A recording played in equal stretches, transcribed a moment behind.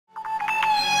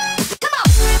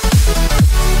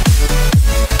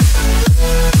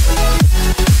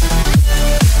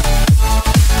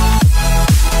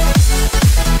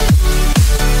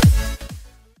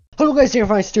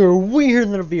guys, Steer, we here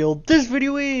in the reveal. This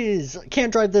video is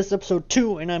Can't Drive This episode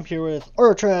 2, and I'm here with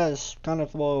Urtrash,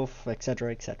 Coneth Wolf, etc,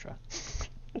 etc.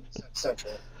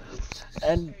 Etc.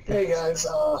 And hey guys,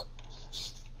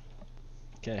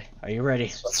 okay, are you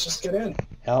ready? let's just get in.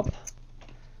 Yep.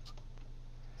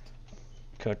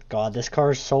 Good God, this car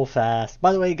is so fast.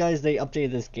 By the way, guys, they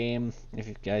updated this game. If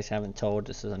you guys haven't told,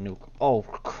 this is a new. Oh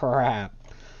crap!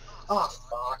 Ah,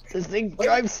 fuck. This thing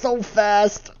drives so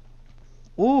fast.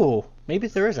 Ooh, maybe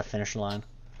there is a finish line.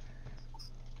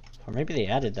 Or maybe they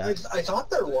added that. I thought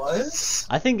there was.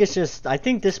 I think it's just, I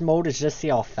think this mode is just see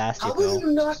how fast you How go. will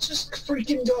you not just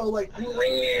freaking go like,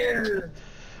 Rear?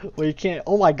 Well, you can't,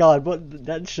 oh my god, but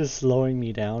that's just slowing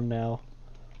me down now.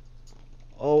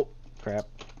 Oh, crap.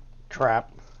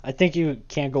 Crap. I think you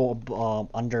can't go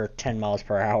under 10 miles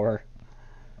per hour.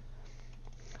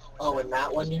 Oh, and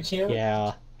that one you can't?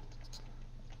 Yeah.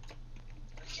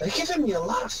 They're giving me a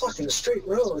lot of fucking straight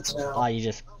roads now. Ah, you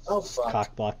just Oh, fuck.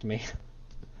 cock blocked me.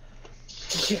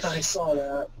 Yeah, I saw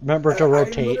that. Remember to I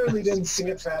rotate. literally didn't see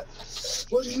it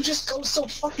fast. Well, you just go so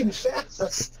fucking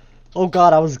fast. Oh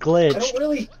god, I was I glitched. don't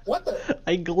really... What the...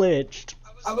 I glitched.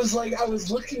 I was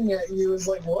looking at you, was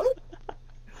like, what?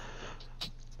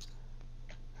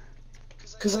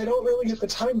 Because I don't really get the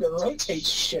time to rotate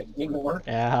shit anymore.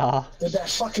 Yeah. With that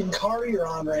fucking car you're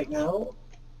on right now.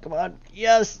 Come on.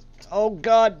 Yes. Oh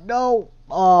god, no.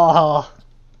 Oh.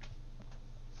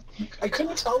 I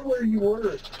couldn't tell where you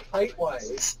were,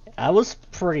 height-wise. I was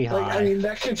pretty high. Like, I mean,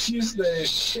 that confused the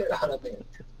shit out of me.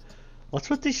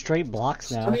 What's with these straight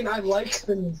blocks now? I mean, I like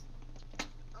the...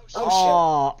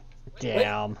 Oh,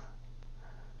 damn.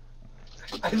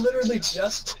 Shit. I literally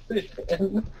just put it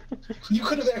in. You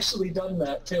could have actually done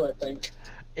that, too, I think.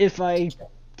 If I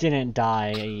didn't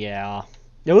die, yeah.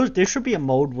 There should be a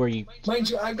mode where you... Mind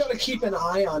you, I've got to keep an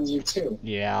eye on you, too.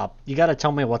 Yeah, you gotta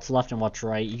tell me what's left and what's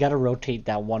right. You gotta rotate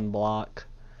that one block.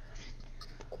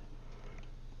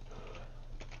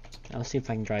 Now, let's see if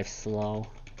I can drive slow.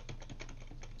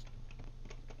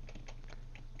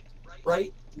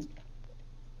 Right?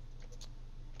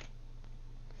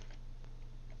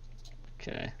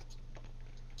 Okay.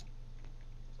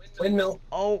 Windmill.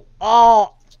 Oh!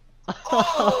 Oh!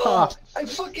 Oh! I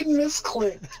fucking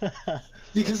misclicked.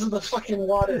 Because of the fucking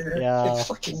water. Yeah. It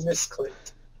fucking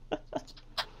misclicked.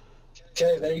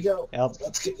 Okay, there you go. Yep.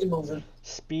 Let's get you moving.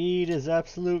 Speed is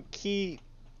absolute key.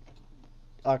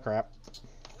 Oh crap.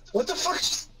 What the fuck?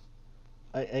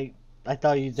 I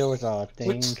thought there was a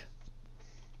thing.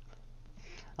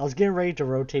 I was getting ready to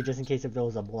rotate just in case if there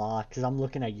was a block, because I'm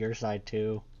looking at your side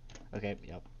too. Okay,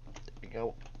 yep. There we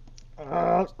go.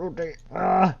 Rotate.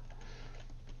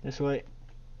 This way.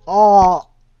 Oh!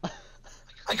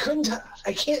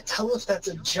 I can't tell if that's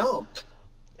a jump.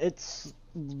 It's...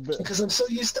 Because I'm so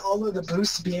used to all of the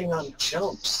boosts being on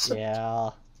jumps.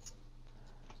 Yeah.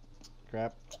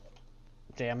 Crap.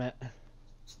 Damn it.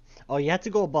 Oh, you have to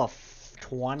go above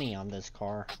 20 on this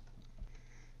car.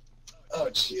 Oh,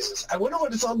 Jesus. I wonder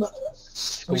what it's on the...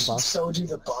 School We should bus. so do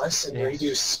the bus and Yeah.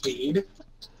 redo speed.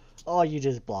 Oh, you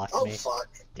just blocked Oh, me. fuck.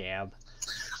 Damn.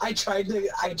 I tried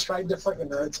to fucking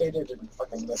rotate it and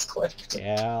fucking misclicked.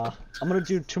 Yeah. I'm gonna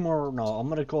do two more, no, I'm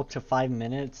gonna go up to 5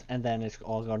 minutes, and then it's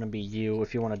all gonna be you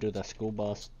if you want to do the school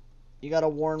bus. You gotta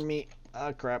warn me.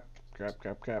 Crap. Crap,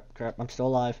 crap, crap, crap. I'm still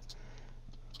alive.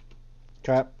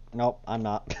 Crap. Nope, I'm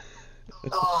not.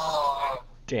 Oh,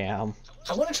 Damn.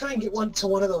 I want to try and get to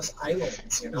one of those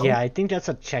islands, you know? Yeah, I think that's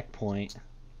a checkpoint.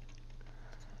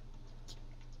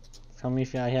 Tell me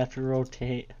if I have to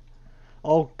rotate.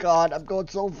 Oh god, I'm going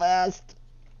so fast.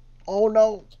 Oh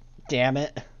no. Damn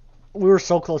it. We were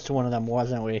so close to one of them,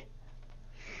 wasn't we?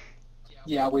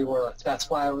 Yeah, we were.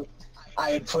 That's why I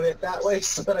had put it that way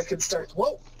so that I could start.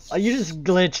 Whoa! Oh, you just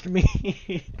glitched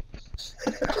me.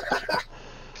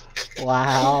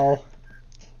 Wow.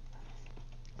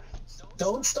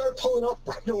 Don't start pulling up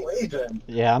right away then.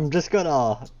 Yeah, I'm just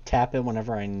gonna tap it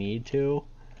whenever I need to.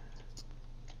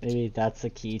 Maybe that's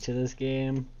the key to this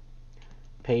game.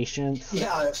 Patience.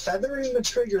 Yeah, feathering the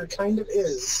trigger kind of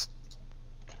is.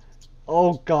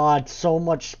 Oh god, so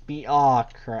much speed. Oh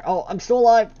crap. Oh, I'm still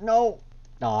alive. No.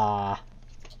 Ah.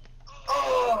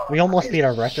 Oh, We almost beat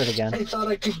our record again. I thought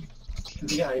I could.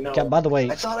 Yeah, I know. Yeah, by the way,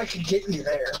 I thought I could get you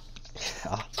there.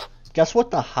 guess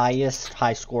what the highest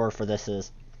high score for this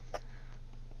is?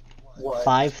 What?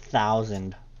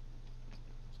 5,000.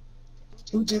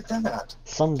 Who did that?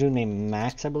 Some dude named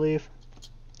Max, I believe.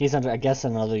 He's, I guess,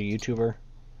 another YouTuber.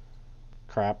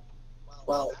 Crap.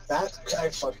 Well, that guy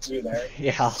fucked you there.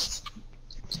 Yeah.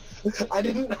 I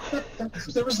didn't.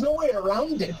 There was no way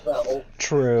around it though.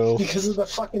 True. Because of the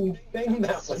fucking thing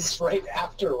that was right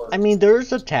afterwards. I mean,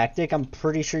 there's a tactic. I'm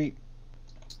pretty sure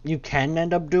you can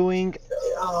end up doing.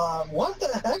 What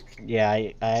the heck?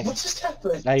 Yeah, What just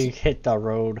happened? I hit the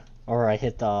road, or I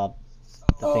hit the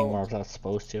thing where I was not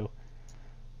supposed to.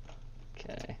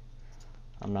 Okay.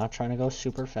 I'm not trying to go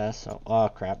super fast, so... Oh,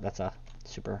 crap, that's a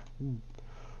super...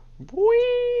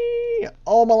 Whee!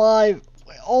 Oh, I'm alive!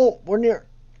 Oh, we're near...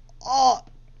 Oh!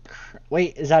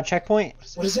 Wait, is that a checkpoint?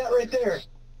 What is that right there?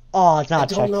 Oh, it's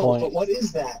not a I don't know, checkpoint. but what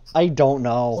is that? I don't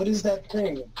know. What is that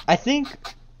thing? I think...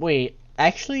 Wait,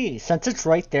 actually, since it's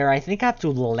right there, I think I have to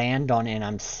land on it and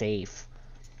I'm safe.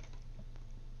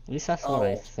 At least that's what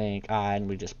I think. Ah, and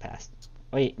we just passed.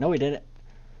 Wait, no we didn't.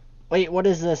 Wait, what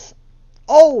is this?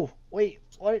 Oh! Wait,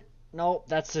 what? No,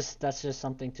 that's just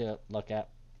something to look at.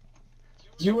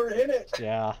 You were in it.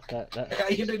 Yeah, I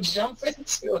had to jump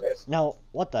into it. No,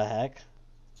 what the heck?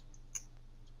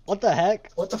 What the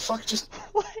heck? What the fuck just...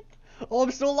 What? Oh,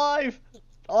 I'm still alive!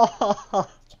 Oh!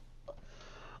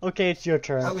 Okay, it's your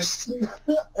turn. I was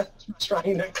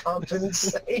trying to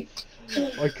compensate.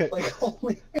 Okay. Like,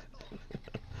 holy...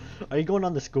 Are you going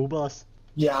on the school bus?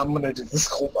 Yeah, I'm gonna do the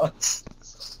school bus.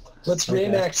 Let's Okay.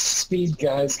 reenact speed,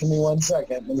 guys. Give me 1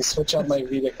 second. Let me switch out my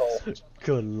vehicle.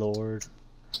 Good lord.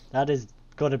 That is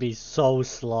gonna be so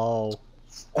slow.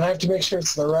 And I have to make sure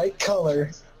it's the right color.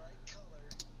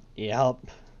 Yep.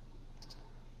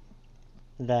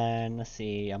 Then, let's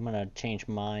see, I'm gonna change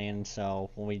mine, so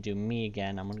when we do me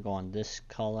again, I'm gonna go on this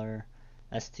color.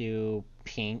 Let's do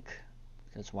pink,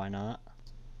 because why not?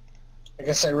 I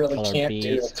guess I really Color can't bees.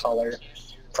 do the color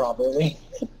properly.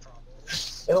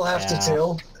 It'll have to Yeah.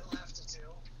 do.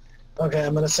 Okay,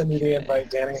 I'm gonna send you the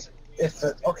invite, Danny. If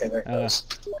it, okay, there it goes.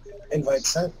 Invite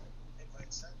sent.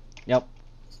 Yep.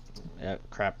 Yeah,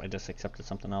 crap, I just accepted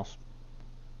something else.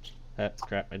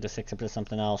 Crap, I just accepted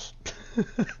something else.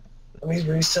 Let me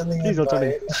resend the Please don't tell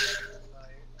me. invite.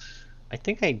 I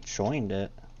think I joined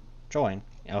it. Join.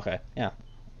 Okay, yeah.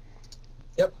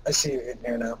 Yep, I see you in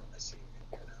here now.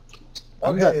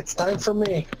 I'm Okay, good. it's time for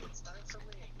me.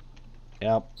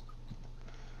 Yep.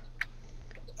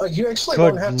 Oh, you actually Good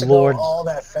don't have to lord. go all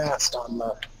that fast on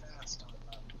the...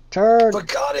 Turn! But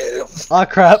got it! Oh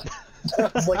crap!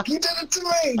 I was like, you did it to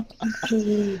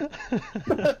me!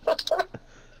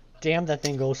 Damn, that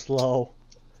thing goes slow.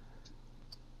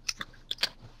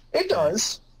 It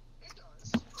does.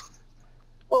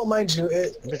 Well, mind you,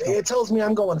 it tells me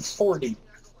I'm going 40.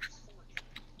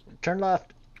 Turn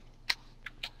left.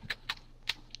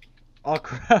 Oh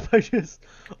crap, I just...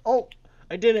 Oh!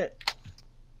 I did it!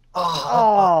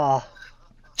 Ah, Oh!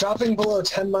 dropping below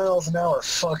 10 miles an hour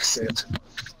fucks it.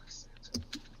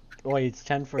 Wait, it's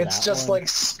 10 for It's that just one? like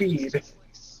speed.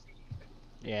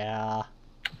 Yeah.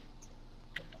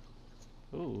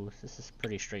 Ooh, this is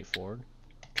pretty straightforward.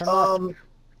 Turn left.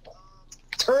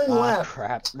 Turn Ah, left.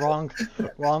 crap. Wrong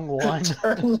one.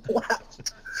 Turn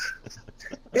left.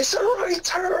 It's a right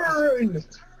turn!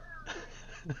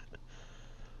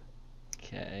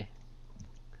 Okay.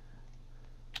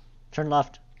 Turn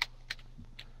left.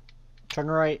 Turn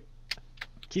right.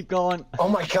 Keep going. Oh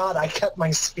my god, I kept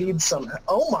my speed somehow.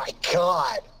 Oh my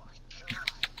god!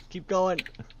 Keep going.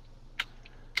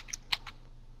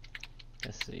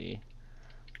 Let's see.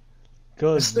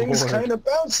 Good This thing's lord. kind of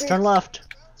bouncy. Turn left.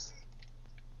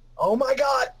 Oh my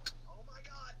god!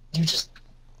 You just...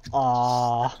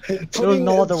 Ah. There was Putting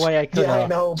no the- other way I could Yeah, I have.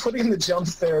 know. Putting the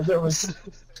jumps there, there was...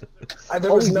 there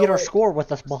Oh, was we no beat our way... score with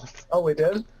this bus. Oh, we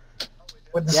did?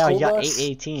 With the Yeah, school you got bus?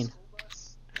 818.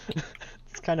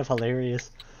 It's kind of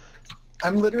hilarious.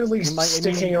 I'm literally You might- I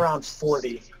sticking mean- around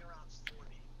 40.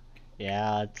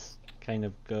 Yeah, it's kind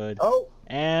of good. Oh!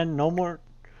 And no more.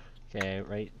 Okay,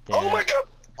 right there. Oh my god!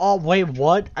 Oh, wait,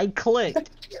 what? I clicked.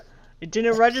 It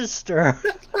didn't register.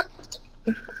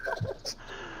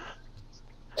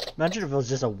 Imagine if it was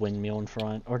just a windmill in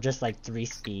front, or just like 3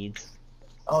 speeds.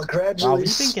 I'll Wow, gradually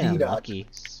we've been getting speed up. lucky.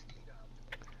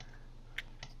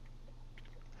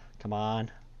 Come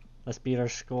on. Let's beat our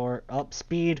score. Up,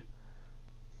 speed.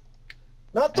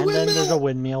 Not the And then windmill! there's a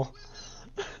windmill.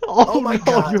 Oh, my no,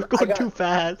 God, you're I going got- too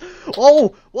fast.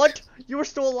 Oh, what? You were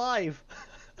still alive.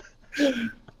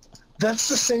 That's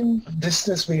the same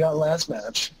distance we got last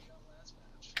match.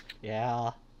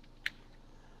 Yeah.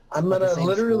 I'm About the gonna same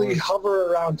literally scores.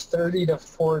 hover around 30 to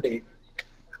 40.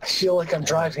 I feel like I'm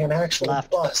driving an actual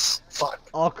Left. bus. Fuck.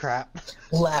 Oh, crap.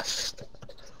 Left.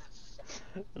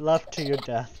 Left to your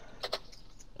death.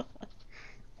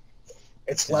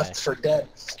 It's Okay. left for dead.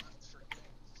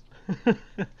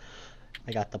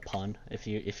 I got the pun. If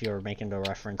you were making the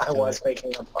reference I to was it.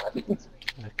 making a pun.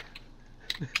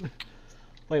 Okay.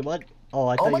 Wait, what? Oh,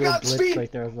 I Oh thought my you were God, blitzed speed!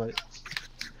 right there. I was like,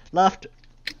 left.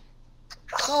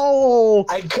 Oh!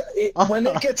 When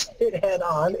it gets hit head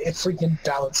on, it freaking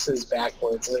bounces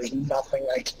backwards. There's nothing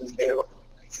I can do.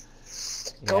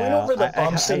 Going over the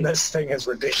bumps in this thing is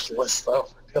ridiculous, though.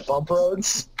 The bump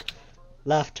roads.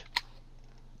 Left.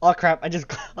 Oh crap, I just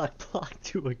got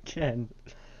blocked you again.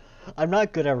 I'm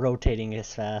not good at rotating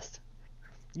as fast.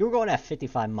 You were going at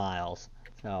 55 miles,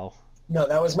 so... No,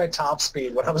 that was my top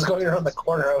speed. When I was going around the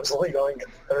corner, I was only going at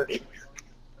 30.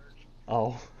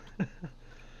 Oh.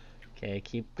 Okay,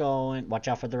 keep going. Watch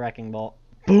out for the wrecking ball.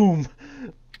 Boom!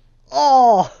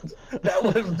 Oh! That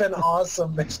would have been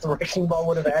awesome if the wrecking ball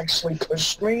would have actually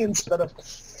pushed me instead of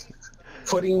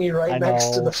putting me right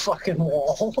next to the fucking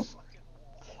wall.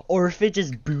 Or if it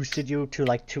just boosted you to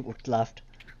like 2 left.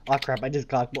 Oh crap, I just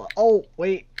got... Oh,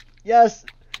 wait. Yes!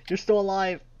 You're still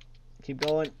alive. Keep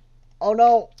going. Oh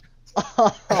no!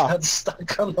 I got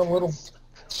stuck on the little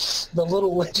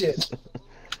widget.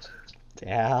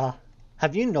 Yeah.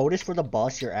 Have you noticed for the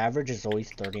bus, your average is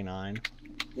always 39?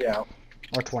 Yeah.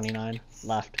 Or 29.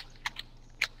 Left.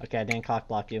 Okay, I didn't cock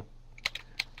block you.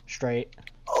 Straight.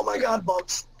 Oh my god,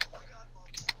 bumps.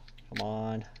 Come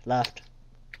on. Left.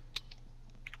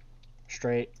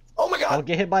 Straight. Oh my god! Don't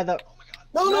get hit by the...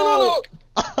 No!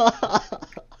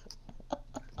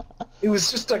 It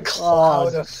was just a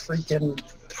cloud of freaking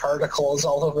particles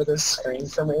all over the screen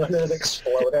for me when it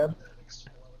exploded.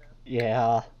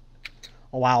 Yeah.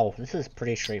 Oh, wow, this is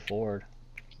pretty straightforward.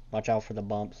 Watch out for the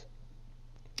bumps.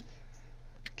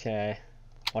 Okay.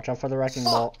 Watch out for the wrecking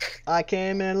ball. I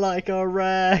came in like a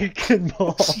wrecking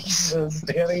ball. Jesus,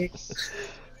 Danny.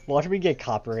 Watch me get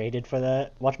copyrighted for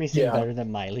that. Watch me sing better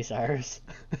than Miley Cyrus.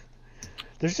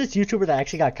 There's this YouTuber that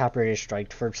actually got copyrighted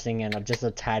striked for singing just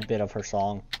a tad bit of her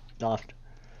song. Left.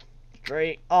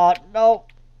 Straight. Oh, no.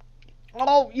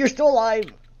 Oh, you're still alive.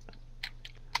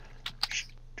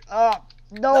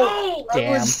 No.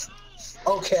 Damn.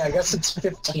 Okay, I guess it's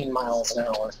 15 miles an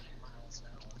hour.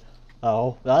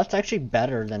 Oh, well, that's actually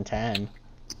better than 10.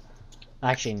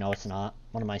 Actually, no, it's not.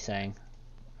 What am I saying?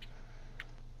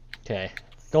 Okay.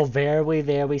 Go very,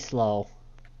 very slow.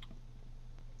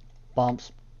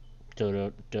 Bumps.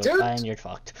 Dude, and you're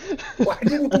fucked. Why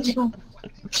didn't you...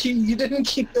 You didn't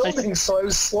keep building, so I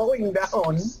was slowing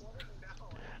down.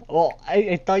 Well,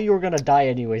 I thought you were gonna die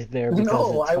anyways there.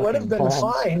 No, I would have been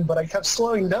fine, but I kept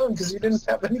slowing down because you didn't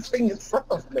have anything in front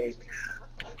of me.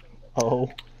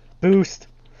 Oh. Boost.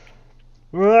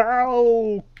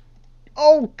 Oh.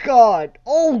 Oh god.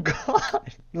 Oh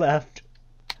god. Left.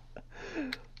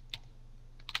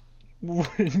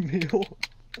 Windmill.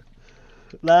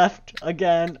 Left.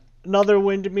 Again. Another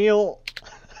windmill.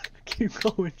 Keep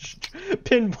going.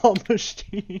 Pinball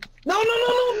machine.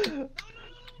 No!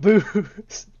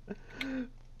 Boost.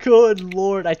 Good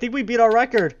lord. I think we beat our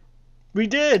record. We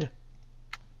did.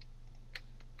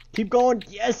 Keep going.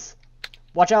 Yes.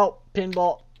 Watch out.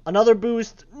 Pinball. Another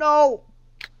boost. No.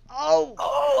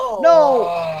 Oh.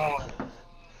 No.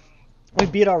 We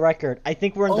beat our record. I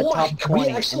think we're in the top 20. We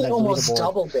actually almost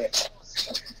doubled it.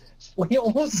 We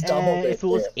almost doubled it. If it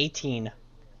was 18.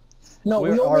 No,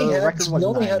 we only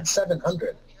had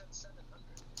 700.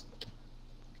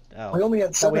 Oh. We only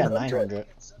had 700. We had 900.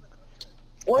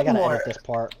 One I gotta more. edit this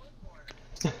part.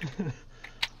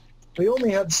 We only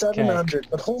had 700,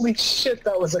 but holy shit,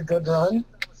 that was a good run.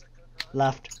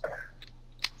 Left.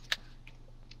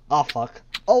 Oh, fuck.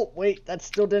 Oh, wait, that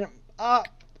still didn't... Ah!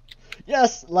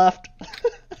 Yes, left.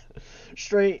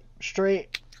 Straight.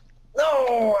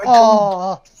 No!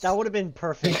 Oh, that would have been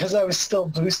perfect. Because I was still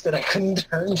boosted, I couldn't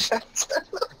turn fast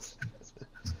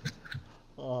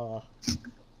enough.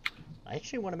 I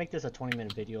actually want to make this a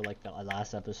 20-minute video like the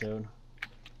last episode.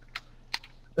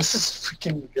 This is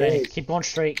freaking great. Okay, keep going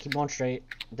straight.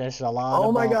 There's a lot of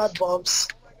Oh my god, bumps.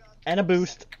 And a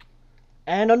boost.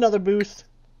 And another boost.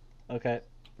 Okay,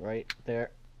 right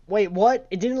there. Wait, what?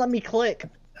 It didn't let me click.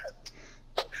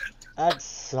 That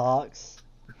sucks.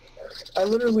 I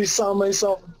literally saw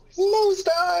myself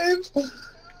nosedive.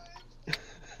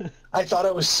 I thought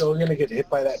I was so gonna get hit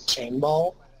by that chain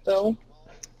ball, though.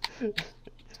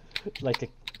 Like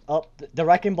the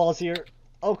wrecking ball's here.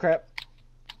 Oh crap.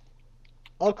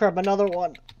 Oh crap, another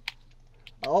one.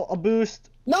 Oh, a boost.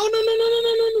 No.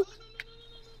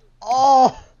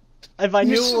 Oh! If I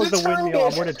knew it was a windmill,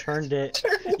 I would have turned it.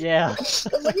 Yeah. I was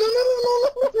like,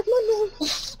 no.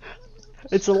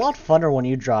 It's a lot funner when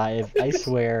you drive, I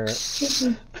swear.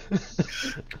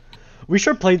 We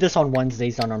should play this on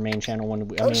Wednesdays on our main channel when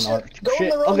we,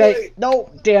 way. No,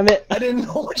 damn it. I didn't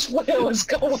know which way I was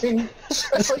going.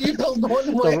 I saw you build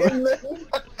one way and then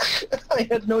I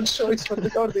had no choice but to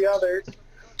go to the other.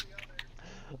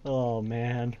 Oh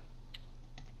man.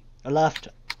 Left.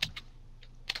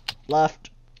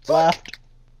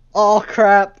 Oh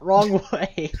crap, wrong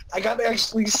way. I got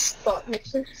actually stuck.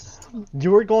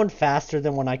 You were going faster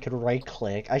than when I could right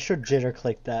click. I should jitter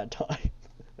click that time.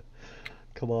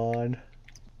 Come on.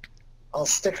 I'll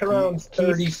stick around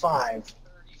 35.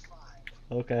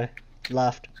 Okay.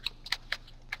 Left.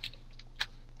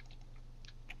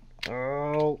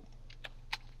 Oh.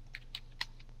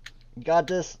 Got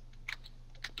this.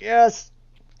 Yes.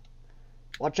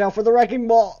 Watch out for the wrecking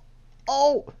ball.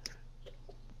 Oh.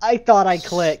 I thought I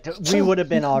clicked. We would have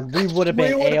been on. We would have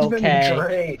been A-okay.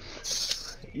 Great.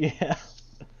 Yeah.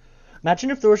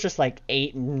 Imagine if there was just like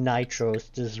 8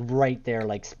 nitros just right there,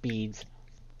 like speeds.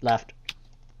 Left.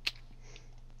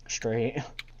 Straight.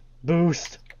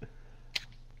 Boost.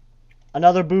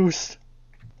 Another boost.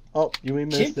 Oh, you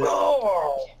missed it.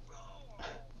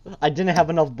 I didn't have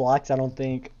enough blocks, I don't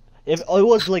think. If it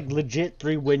was like legit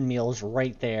 3 windmills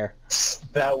right there.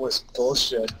 That was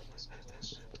bullshit.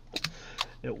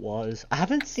 It was. I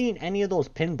haven't seen any of those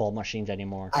pinball machines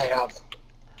anymore. I have.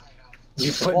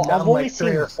 You put down like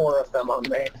 3 or 4 of them on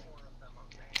me.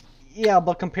 Yeah,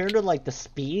 but compared to like the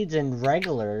speeds and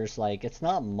regulars, like it's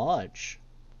not much.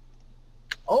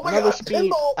 Oh my god,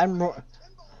 speed. Pinball!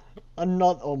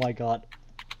 Oh my god.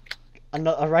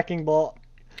 A wrecking ball.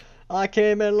 I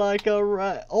came in like a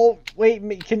rat. Oh, wait,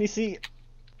 can you see?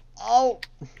 Oh!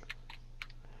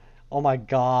 Oh my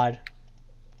god.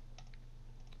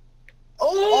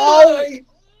 Oh!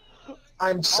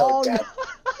 I'm so dead. No.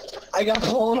 I got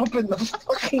blown up in the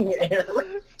fucking air.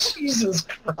 Jesus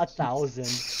Christ. 1,000.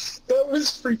 That was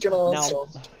freaking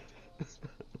awesome. Now...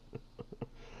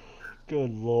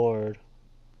 Good lord.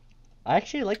 I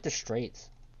actually like the straights.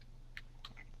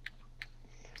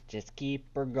 Just keep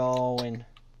her going.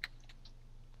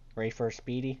 Ready for a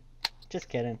speedy? Just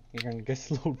kidding. You're gonna get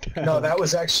slowed down. No, that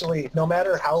was actually, no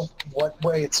matter what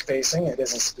way it's facing, it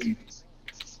is a speed.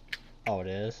 Oh, it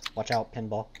is? Watch out,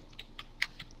 pinball.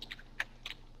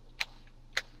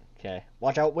 Okay.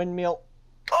 Watch out, windmill.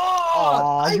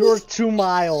 Oh! You were 2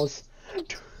 miles.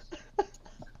 I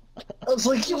was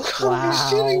like, you gotta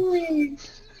be shitting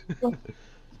me!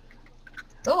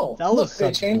 Oh, look,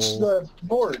 they changed the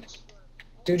board.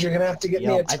 Dude, you're gonna have to get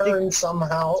me a turn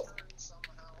somehow.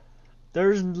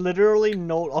 There's literally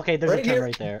no... Okay, there's a turn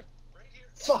right there.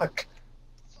 Fuck.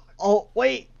 Oh,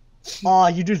 wait! Aw,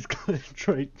 you just got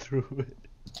straight through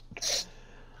it.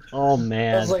 Oh,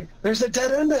 man. I was like, there's a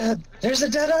dead end ahead! There's a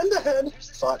dead end ahead!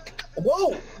 Fuck.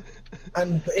 Whoa!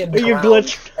 I'm in the ground. You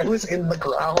glitched. I was in the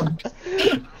ground.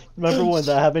 Remember when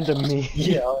that happened to me?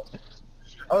 Yeah.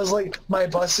 I was like, my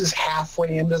bus is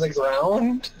halfway into the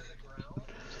ground.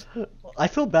 I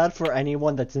feel bad for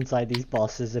anyone that's inside these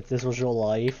buses if this was your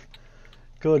life.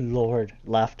 Good lord.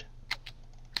 Left.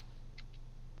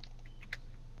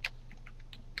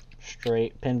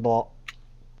 Straight. Pinball.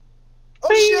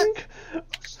 Oh, Bing!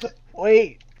 Shit!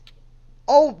 Wait.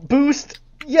 Oh, boost!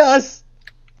 Yes!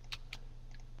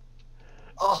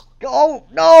 Oh,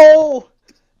 no!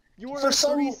 You were at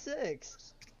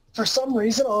 36. For some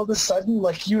reason, all of a sudden,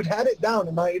 like, you'd had it down,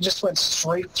 and now you just went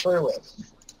straight through it.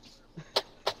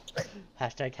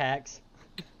 Hashtag hacks.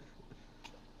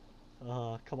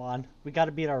 Come on. We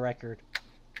gotta beat our record.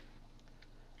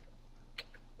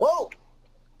 Whoa!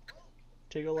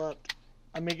 Take a left.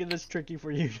 I'm making this tricky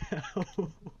for you now.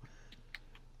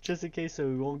 Just in case so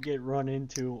we won't get run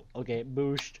into. Okay,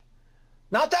 boost.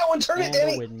 Not that one, turn it,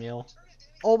 Danny! Windmill.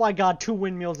 Oh my god, 2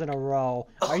 windmills in a row.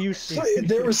 Are you serious?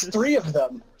 There was 3 of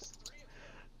them.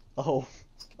 Oh,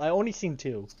 I only seen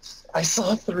 2. I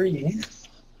saw 3.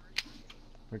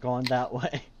 We're going that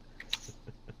way.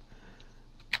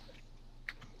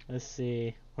 Let's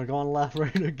see. We're going left,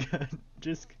 right again.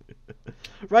 Just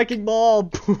wrecking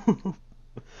ball.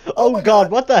 Oh god,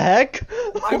 what the heck?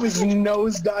 I was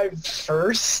nosedived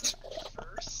first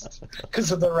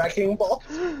because of the wrecking ball.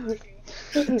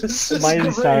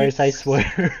 Miley Cyrus, I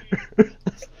swear.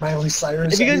 Miley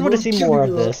Cyrus. If you guys want to see more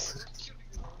of this,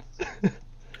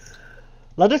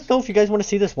 let us know if you guys want to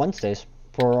see this Wednesdays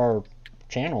for our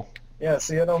channel. Yeah,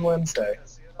 see it on Wednesday.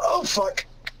 Oh fuck.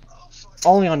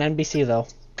 Only on NBC though.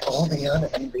 Only on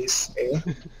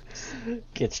NBC.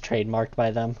 Gets trademarked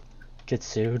by them. Gets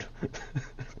sued.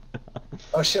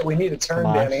 Oh shit, we need a turn,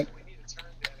 Danny.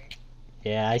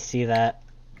 Yeah, I see that.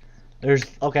 There's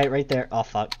okay right there. Oh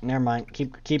fuck. Never mind.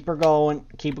 Keep her going.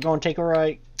 Keep her going, take a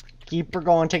right. Keep her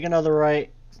going, take another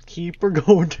right. Keep her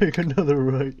going, take another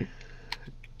right.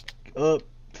 Oh,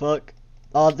 fuck.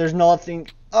 Oh, there's nothing.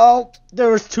 Oh, there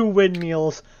was 2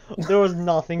 windmills. There was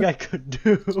nothing I could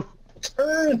do.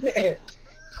 Turn it.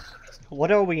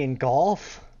 What are we in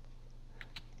golf?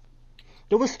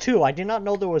 There was 2. I did not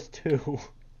know there was 2.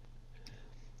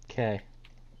 Okay.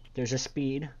 There's a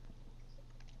speed.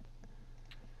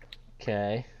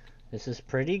 Okay. This is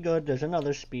pretty good. There's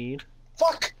another speed.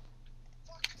 Fuck!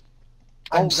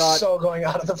 Oh, I'm God. so going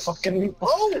out of the fucking...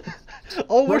 Oh!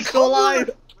 Oh, we're still alive!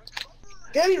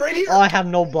 Danny, right here! Oh, I have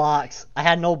no blocks. I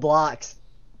had no blocks.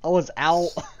 I was out.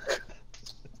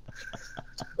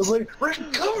 I was like,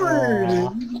 recovered!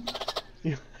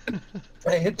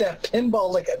 I hit that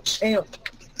pinball like a champ.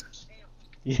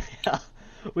 Yeah.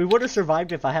 We would have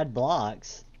survived if I had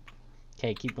blocks.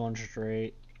 Okay, keep going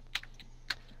straight.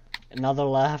 Another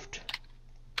left.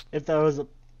 If there was a...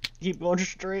 Keep going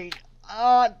straight.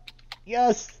 Ah!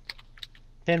 Yes!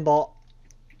 Pinball.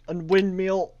 And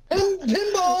windmill.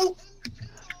 Pinball!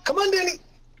 Come on, Danny!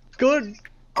 Good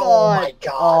God! Oh my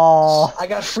God! Oh. I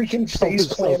got freaking That face was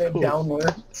so planted cool.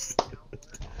 downward.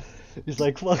 He's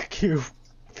like, fuck you.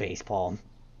 Facepalm.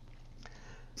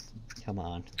 Come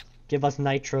on. Give us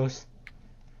nitros.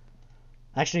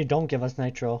 Actually, don't give us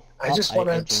nitro. I just want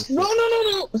to... jinxed No, it.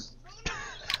 no, no, no!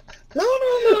 No,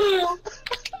 no, no,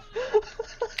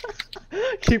 no!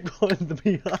 Keep going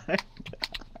behind.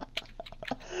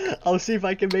 I'll see if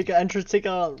I can make an entrance take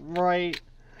out right.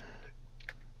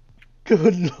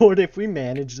 Good lord, if we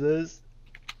manage this.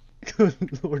 Good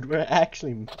lord, we're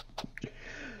actually...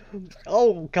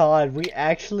 Oh god, we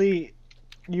actually...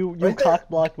 You Right there. cock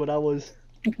blocked when I was...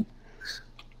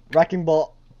 Wrecking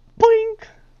ball. Boink!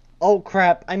 Oh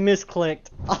crap, I misclicked.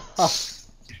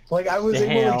 Like, I was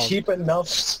able Damn. to keep enough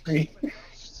speed.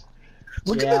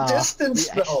 Look at Yeah, the distance,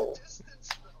 we though.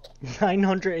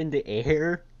 900 in the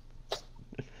air?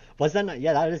 Was that not...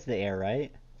 Yeah, that is the air, right?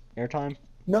 Airtime?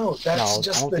 No, that's No, I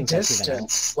just don't the think that's even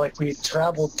distance. Like, we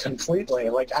traveled completely.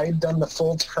 Like, I had done the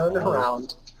full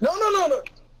turnaround. No, no, no, no!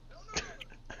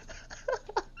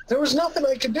 There was nothing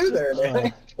I could do there,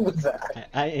 Danny, with that.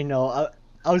 I know.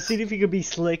 I was seeing if you could be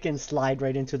slick and slide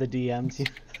right into the DMs.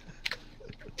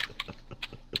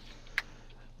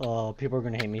 Oh, people are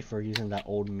gonna hate me for using that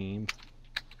old meme.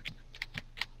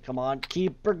 Come on,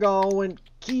 keep her going.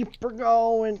 Keep her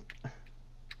going.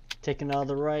 Take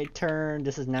another right turn.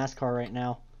 This is NASCAR right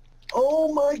now.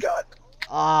 Oh my God.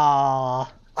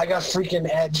 Ah. I got freaking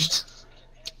edged.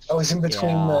 I was in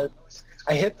between Yeah. the...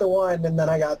 I hit the one, and then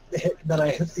I got hit, then I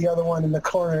hit the other one in the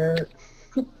corner.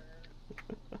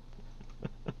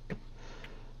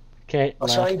 Okay, I'll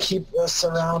try and keep us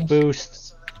around.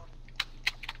 boost.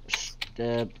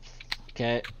 Step.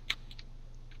 Okay.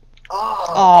 Ah!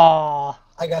 Ah.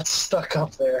 I got stuck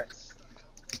up there.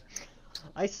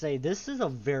 I say this is a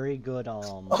very good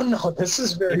Oh no, this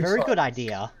is very a very fun. good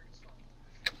idea.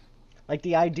 Like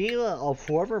the idea of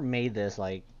whoever made this,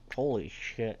 like, holy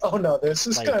shit. Oh no, this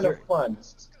is Like, kind of you're- fun.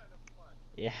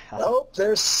 Yeah. Oh,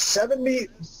 there's 70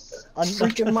 Another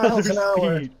freaking miles an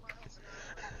hour. speed.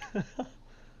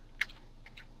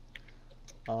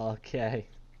 Okay.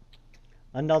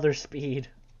 Another speed.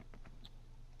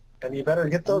 And you better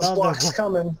get those Another blocks one.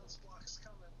 coming.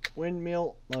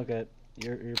 Windmill. Okay.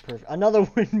 You're perfect. Another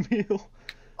windmill.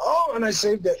 Oh, and I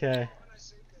saved it. Okay.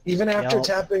 Even after Yep.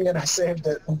 tapping it, I saved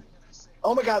it.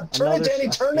 Oh my God, turn Another it, Danny,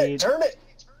 turn speed. it, turn it.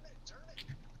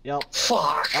 Yep.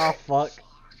 Fuck. Oh fuck.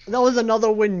 That was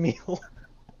another windmill.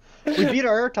 We beat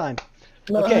our airtime.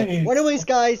 Okay, Nice. well, anyways,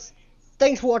 guys,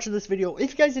 thanks for watching this video.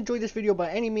 If you guys enjoyed this video by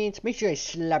any means, make sure you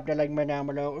slap that like button down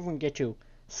below. If we can get to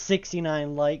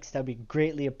 69 likes, that'd be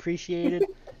greatly appreciated.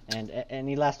 And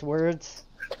any last words?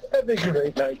 Have a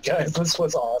great night, guys. This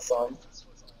was awesome.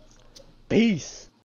 Peace.